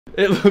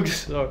It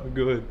looks so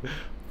good.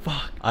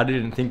 Fuck. I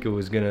didn't think it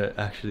was gonna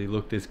actually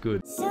look this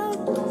good.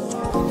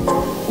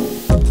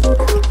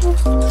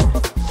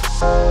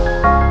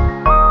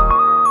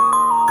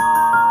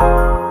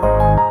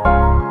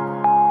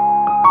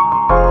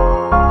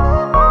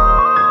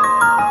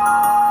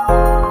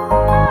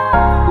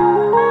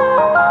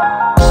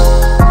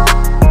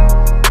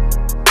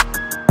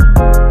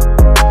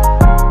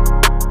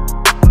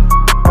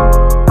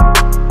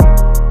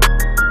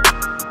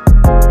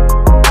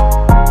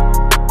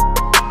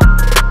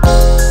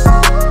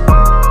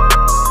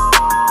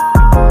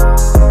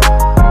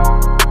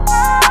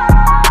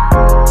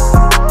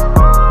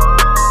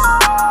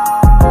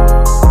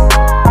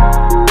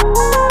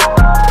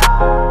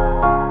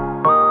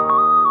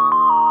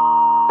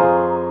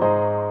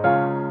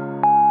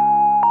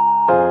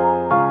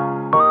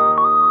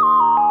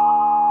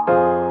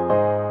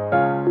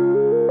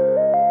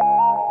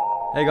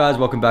 Hey guys,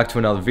 welcome back to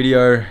another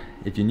video.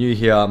 If you're new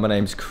here, my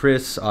name's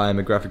Chris. I am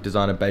a graphic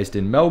designer based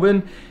in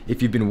Melbourne.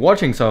 If you've been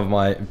watching some of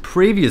my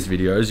previous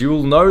videos, you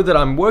will know that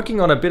I'm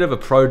working on a bit of a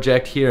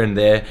project here and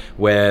there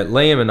where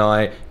Liam and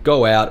I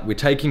go out, we're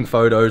taking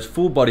photos,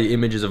 full body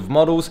images of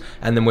models,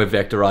 and then we're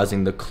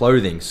vectorizing the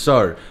clothing.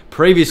 So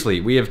previously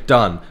we have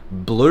done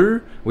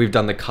blue, we've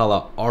done the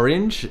color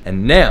orange,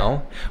 and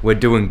now we're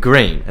doing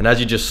green. And as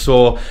you just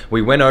saw,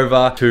 we went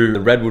over to the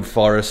redwood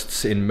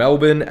forests in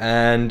Melbourne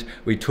and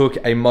we took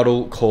a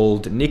model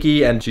called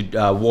Nikki, and she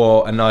wore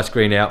a nice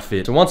green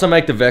outfit. So once I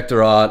make the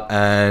vector art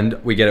and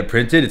we get it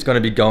printed, it's going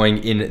to be going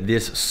in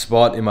this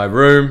spot in my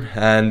room,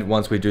 and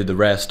once we do the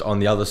rest on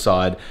the other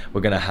side,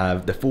 we're going to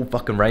have the full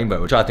fucking rainbow,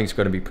 which I think is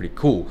going to be pretty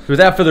cool. So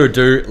without further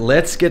ado,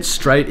 let's get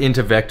straight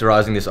into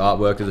vectorizing this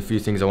artwork. There's a few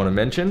things I want to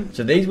mention.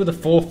 So these were the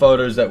 4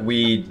 photos that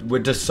we were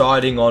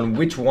deciding on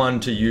which one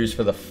to use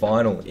for the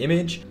final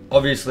image.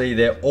 Obviously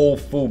they're all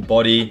full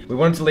body. We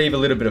wanted to leave a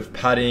little bit of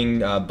padding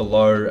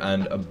below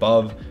and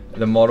above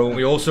the model.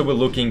 We also were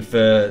looking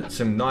for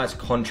some nice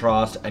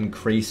contrast and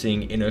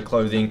creasing in her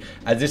clothing,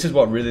 as this is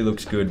what really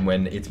looks good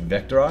when it's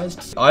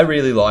vectorized. I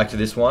really liked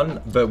this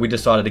one, but we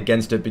decided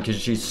against it because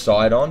she's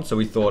side on, so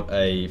we thought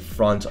a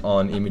front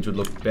on image would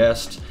look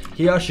best.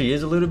 Here she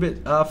is a little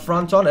bit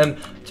front on, and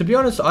to be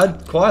honest, I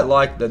quite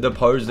like the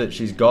pose that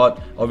she's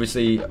got.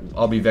 Obviously,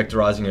 I'll be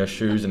vectorizing her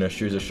shoes, and her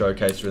shoes are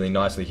showcased really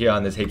nicely here,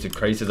 and there's heaps of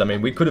creases. I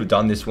mean, we could have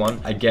done this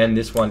one. Again,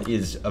 this one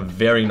is a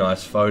very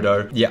nice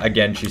photo. Yeah,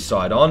 again, she's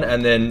side on,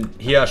 and then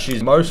here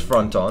she's most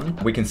front on.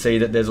 We can see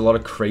that there's a lot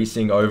of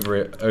creasing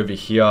over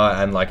here,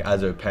 and like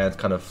as her pants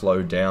kind of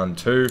flow down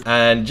too,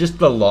 and just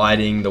the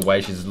lighting, the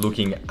way she's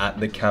looking at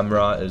the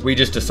camera, we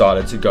just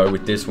decided to go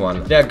with this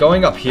one. Now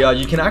going up here,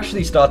 you can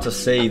actually start to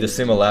see the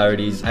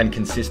similarities and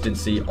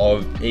consistency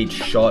of each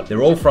shot.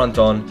 They're all front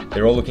on,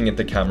 they're all looking at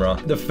the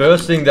camera. The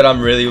first thing that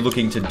I'm really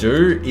looking to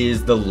do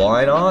is the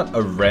line art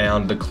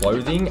around the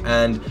clothing,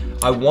 and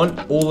I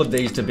want all of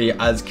these to be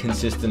as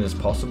consistent as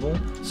possible.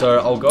 So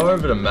I'll go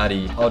over to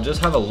Maddie, I'll just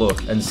have a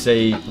look and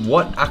see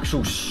what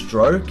actual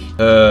stroke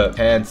her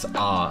pants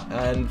are.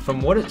 And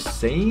from what it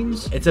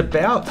seems, it's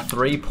about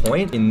 3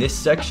 point in this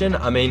section.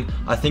 I mean,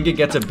 I think it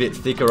gets a bit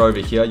thicker over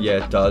here.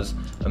 Yeah, it does.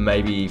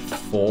 Maybe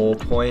 4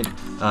 point.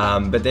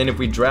 But then if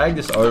we drag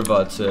this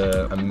over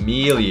to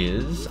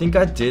Amelia's, I think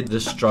I did the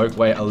stroke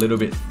weight a little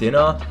bit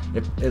thinner.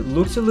 It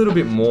looks a little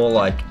bit more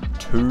like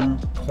 2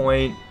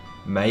 point,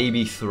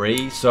 maybe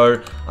 3.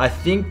 So I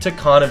think to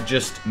kind of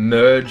just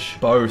merge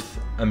both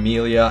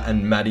Amelia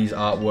and Maddie's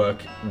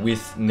artwork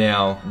with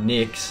now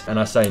Nick's, and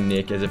I say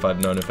Nick as if I've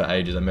known her for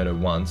ages, I met her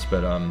once,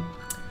 but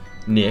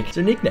Nick, it's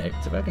a nickname,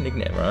 it's a fucking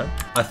nickname, right?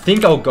 I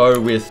think I'll go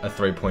with a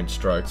 3 point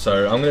stroke.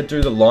 So I'm gonna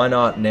do the line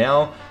art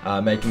now,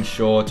 making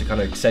sure to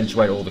kind of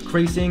accentuate all the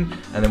creasing,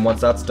 and then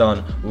once that's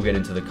done, we'll get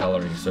into the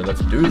coloring. So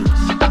let's do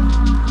this.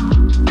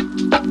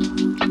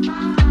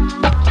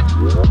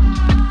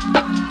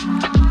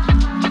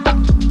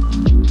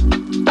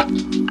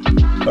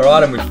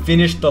 Alright, and we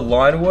finished the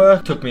line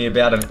work. Took me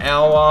about an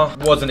hour.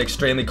 Wasn't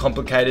extremely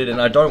complicated,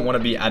 and I don't want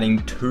to be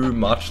adding too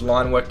much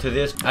line work to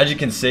this. As you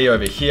can see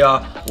over here,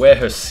 where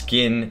her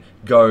skin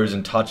goes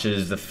and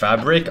touches the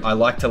fabric, I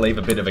like to leave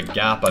a bit of a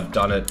gap. I've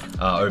done it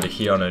over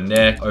here on her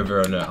neck,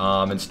 over on her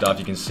arm and stuff.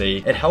 You can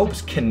see it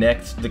helps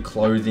connect the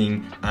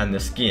clothing and the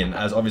skin,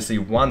 as obviously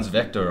one's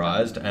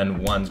vectorized and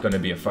one's going to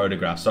be a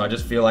photograph. So I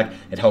just feel like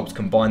it helps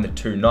combine the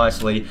two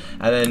nicely.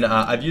 And then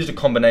I've used a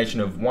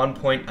combination of 1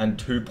 point and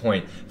 2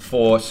 point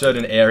for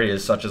certain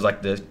areas, such as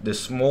like the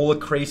smaller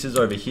creases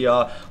over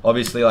here,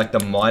 obviously like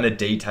the minor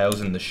details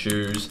in the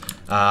shoes,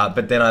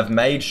 but then I've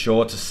made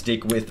sure to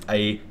stick with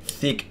a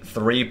thick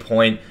 3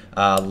 point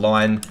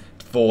line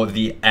for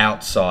the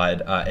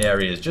outside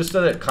areas, just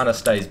so that it kind of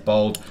stays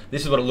bold.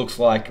 This is what it looks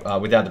like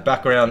without the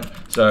background.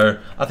 So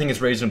I think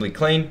it's reasonably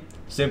clean,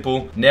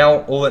 simple.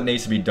 Now all that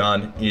needs to be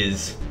done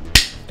is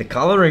the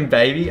coloring,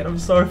 baby, and I'm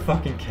so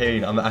fucking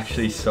keen. I'm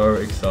actually so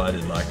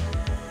excited. Like,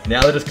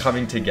 now that it's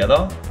coming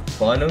together,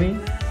 finally,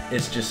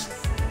 it's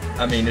just,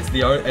 I mean, it's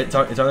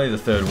only the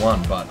third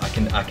one, but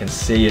I can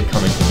see it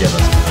coming together.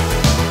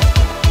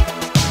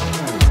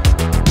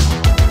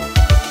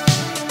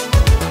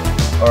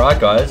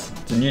 Alright guys,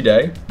 it's a new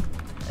day,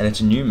 and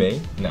it's a new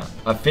me. No,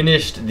 I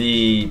finished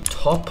the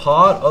top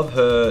part of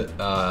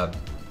her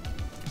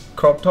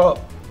crop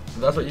top, if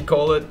that's what you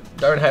call it.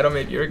 Don't hate on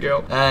me if you're a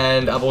girl.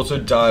 And I've also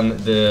done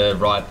the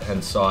right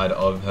hand side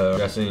of her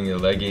dressing, the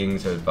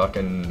leggings, her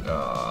fucking,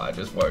 I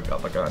just woke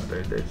up, I can't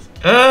do this.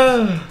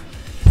 I've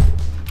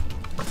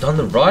done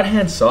the right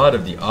hand side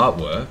of the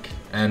artwork,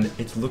 and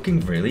it's looking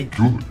really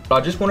good.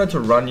 I just wanted to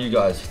run you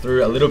guys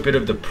through a little bit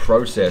of the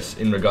process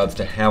in regards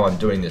to how I'm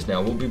doing this.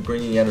 Now, we'll be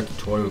bringing out a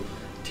tutorial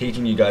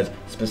teaching you guys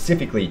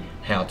specifically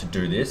how to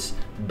do this,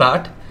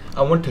 but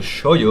I want to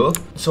show you.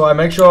 So I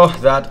make sure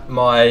that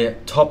my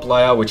top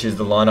layer, which is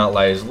the line art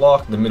layer, is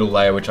locked. The middle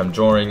layer, which I'm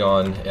drawing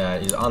on,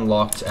 is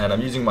unlocked, and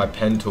I'm using my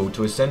pen tool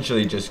to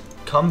essentially just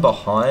come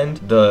behind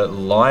the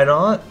line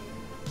art.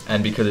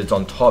 And because it's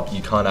on top,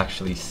 you can't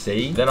actually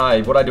see. Then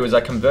what I do is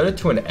I convert it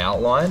to an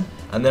outline,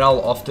 and then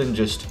I'll often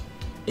just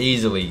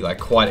easily, like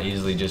quite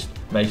easily, just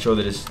make sure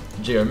that it's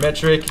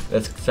geometric.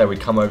 Let's say we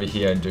come over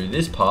here and do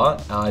this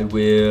part. I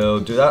will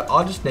do that.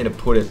 I just need to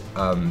put it,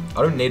 I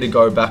don't need to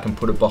go back and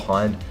put it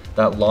behind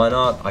that line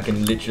art. I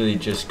can literally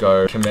just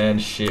go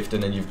Command Shift,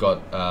 and then you've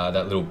got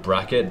that little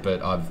bracket,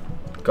 but I've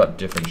got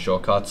different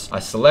shortcuts. I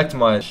select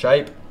my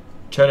shape,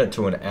 turn it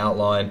to an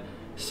outline,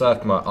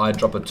 select my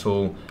eyedropper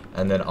tool,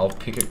 and then I'll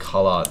pick a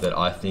color that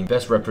I think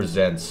best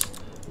represents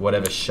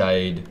whatever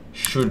shade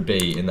should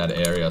be in that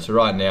area. So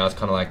right now it's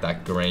kind of like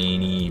that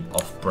greeny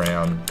off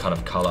brown kind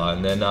of color,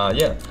 and then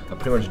yeah, I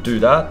pretty much do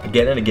that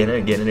again and again and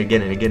again and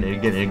again and again and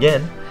again and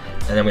again,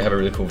 and then we have a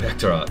really cool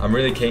vector art. I'm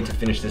really keen to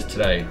finish this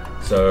today,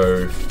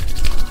 so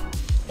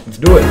let's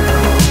do it.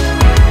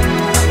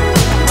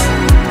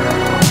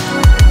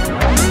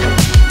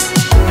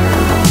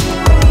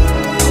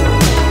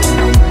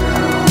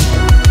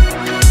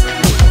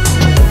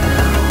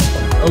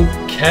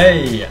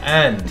 Okay,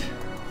 and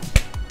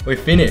we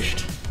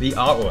finished the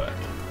artwork.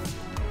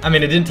 I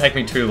mean, it didn't take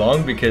me too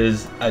long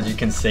because, as you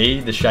can see,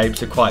 the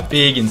shapes are quite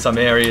big in some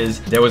areas.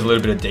 There was a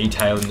little bit of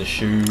detail in the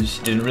shoes.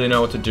 Didn't really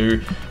know what to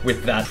do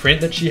with that print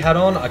that she had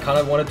on. I kind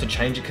of wanted to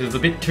change it because it was a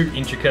bit too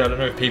intricate. I don't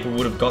know if people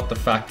would have got the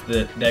fact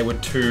that they were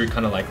two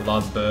kind of like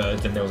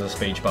lovebirds and there was a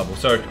speech bubble.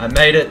 So I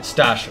made it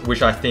Stash,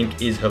 which I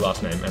think is her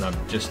last name, and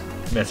I've just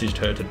messaged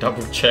her to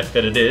double check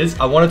that it is.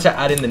 I wanted to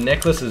add in the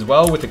necklace as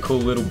well with a cool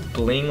little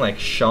bling, like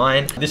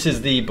shine. This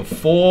is the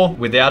before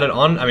without it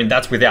on. I mean,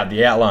 that's without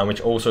the outline, which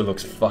also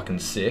looks fucking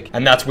sick.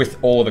 And that's with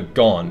all of it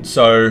gone.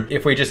 So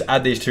if we just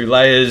add these two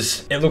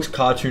layers, it looks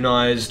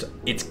cartoonized.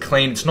 It's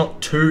clean. It's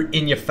not too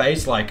in your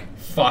face, like,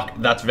 fuck,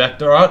 that's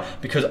vector art,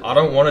 because I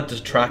don't want to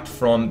detract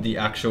from the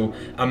actual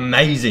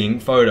amazing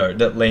photo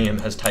that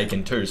Liam has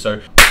taken too. So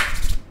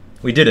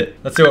we did it.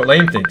 Let's see what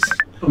Liam thinks.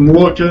 I'm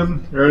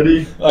looking.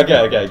 Ready?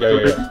 Okay,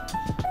 go.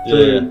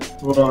 Two,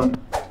 one.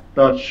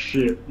 That's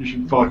shit. You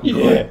should fucking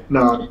play.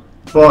 Nah,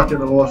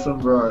 fucking awesome,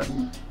 bro.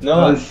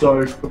 No. That is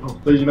so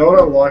cool. So you know what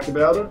I like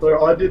about it?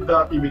 So I did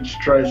that image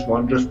trace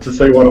one just to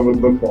see what it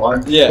would look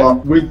like. Yeah.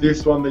 But with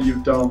this one that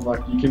you've done,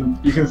 like you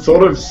can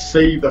sort of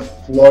see the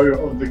flow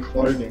of the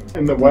clothing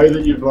in the way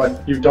that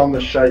you've done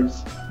the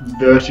shapes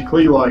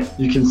vertically. Like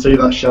you can see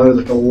that shadow,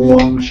 like a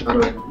long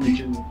shadow.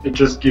 It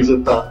just gives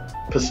it that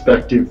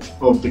perspective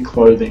of the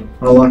clothing.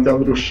 I like that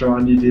little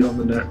shine you did on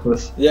the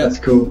necklace. Yeah, that's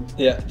cool.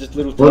 Yeah, just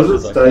little. What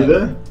does it like stay that.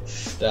 There?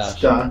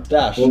 Stash.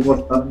 Dash.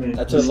 What's that mean?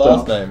 That's her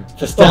last name.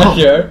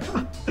 Pistachio.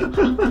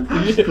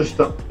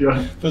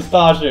 Pistachio.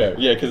 Pistachio.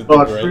 Yeah, because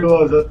I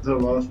realised that's her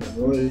last name.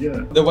 Well, there you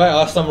go. The way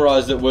I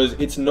summarized it was,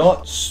 it's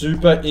not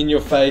super in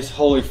your face,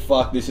 holy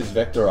fuck, this is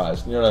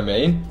vectorized. You know what I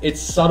mean?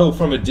 It's subtle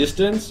from a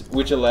distance,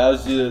 which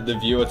allows you, the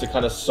viewer, to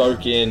kind of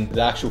soak in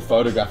the actual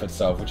photograph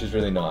itself, which is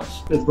really nice.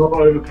 It's not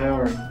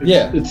overpowering.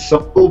 Yeah. It's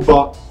subtle,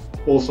 but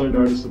also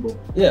noticeable.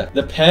 Yeah,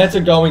 the pants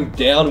are going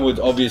downwards,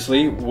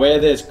 obviously. Where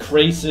there's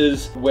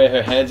creases, where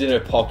her hand's in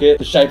her pocket,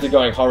 the shapes are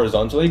going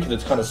horizontally because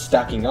it's kind of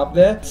stacking up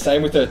there.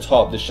 Same with her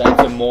top, the shapes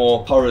are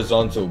more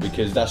horizontal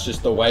because that's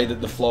just the way that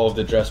the flow of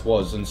the dress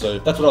was, and so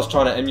that's what I was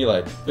trying to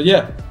emulate. But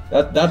yeah,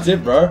 that's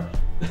it, bro.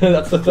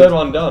 That's the third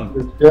one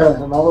done. Yeah,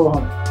 another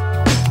one.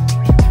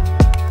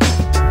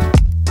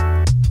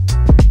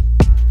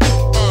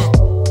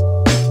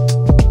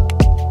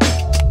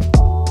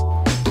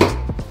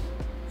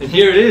 And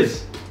here it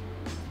is.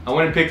 I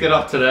went and picked it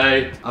up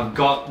today. I've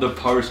got the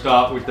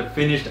poster with the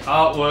finished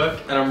artwork,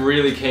 and I'm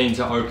really keen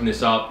to open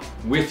this up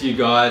with you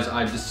guys.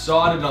 I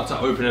decided not to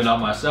open it up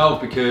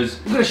myself because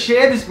we've got to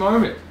share this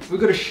moment.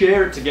 We've got to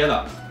share it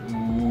together.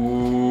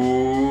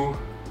 Ooh.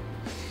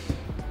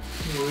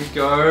 Here we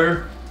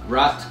go.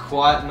 Wrapped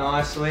quite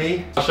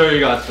nicely. I'll show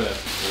you guys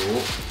first. Ooh.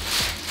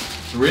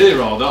 It's really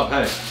rolled up,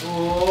 hey.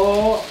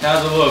 Oh,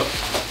 how's it look?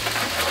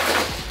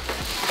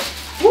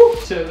 Woo.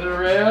 Turn it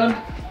around.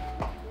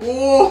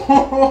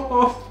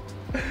 Oh,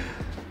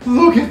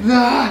 look at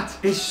that!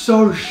 It's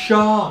so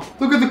sharp.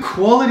 Look at the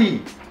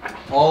quality.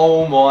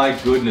 Oh my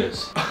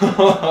goodness.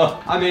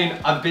 I mean,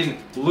 I've been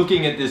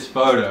looking at this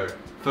photo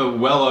for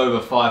well over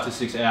 5 to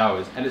 6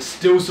 hours and it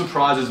still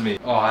surprises me.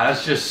 Oh,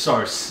 that's just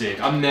so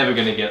sick. I'm never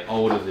gonna get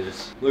old of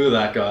this. Look at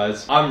that,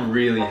 guys. I'm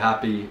really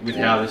happy with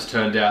how this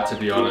turned out, to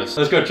be honest.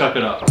 Let's go chuck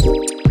it up.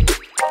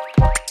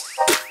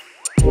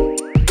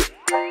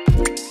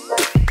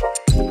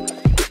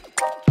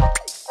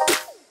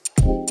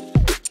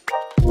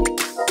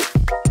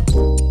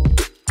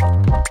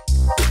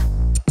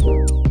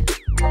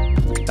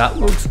 That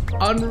looks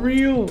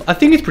unreal. I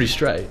think it's pretty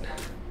straight.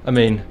 I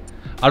mean,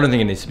 I don't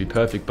think it needs to be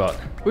perfect, but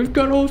we've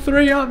got all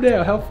three up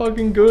now. How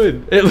fucking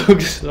good. It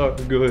looks so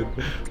good.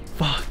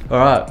 Fuck. All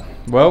right,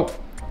 well,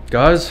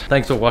 guys,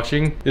 thanks for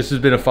watching. This has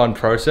been a fun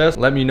process.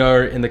 Let me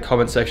know in the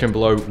comment section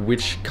below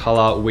which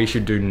color we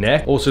should do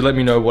next. Also, let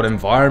me know what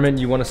environment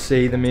you want to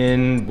see them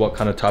in, what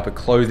kind of type of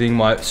clothing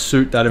might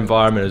suit that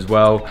environment as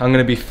well. I'm going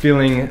to be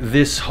filling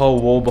this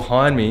whole wall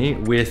behind me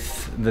with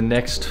the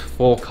next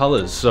 4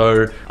 colors.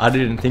 So I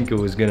didn't think it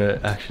was going to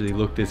actually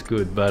look this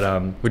good, but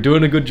we're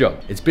doing a good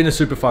job. It's been a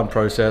super fun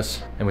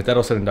process. And with that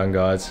all said and done,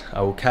 guys, I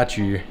will catch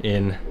you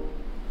in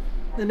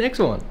the next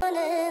one.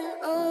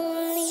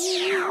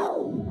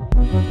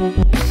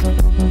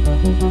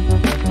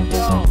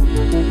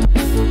 Yo.